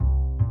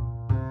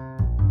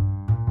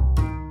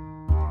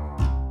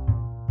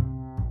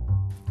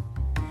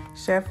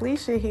Chef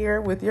Leisha here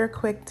with your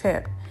quick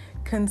tip.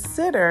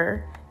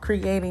 Consider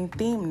creating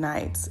theme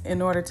nights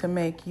in order to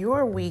make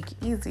your week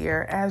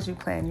easier as you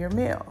plan your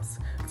meals.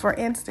 For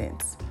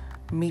instance,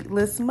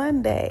 Meatless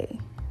Monday,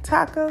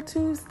 Taco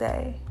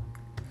Tuesday,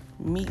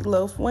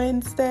 Meatloaf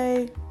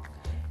Wednesday,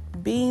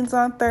 Beans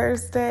on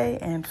Thursday,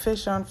 and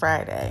Fish on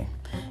Friday.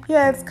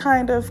 Yeah, it's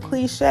kind of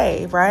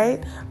cliche,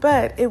 right?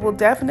 But it will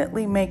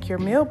definitely make your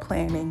meal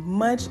planning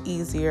much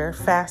easier,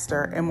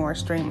 faster, and more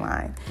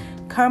streamlined.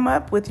 Come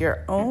up with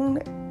your own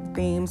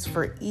themes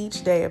for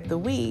each day of the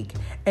week,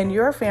 and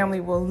your family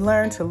will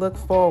learn to look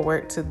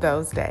forward to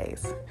those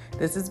days.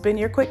 This has been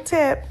your quick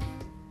tip.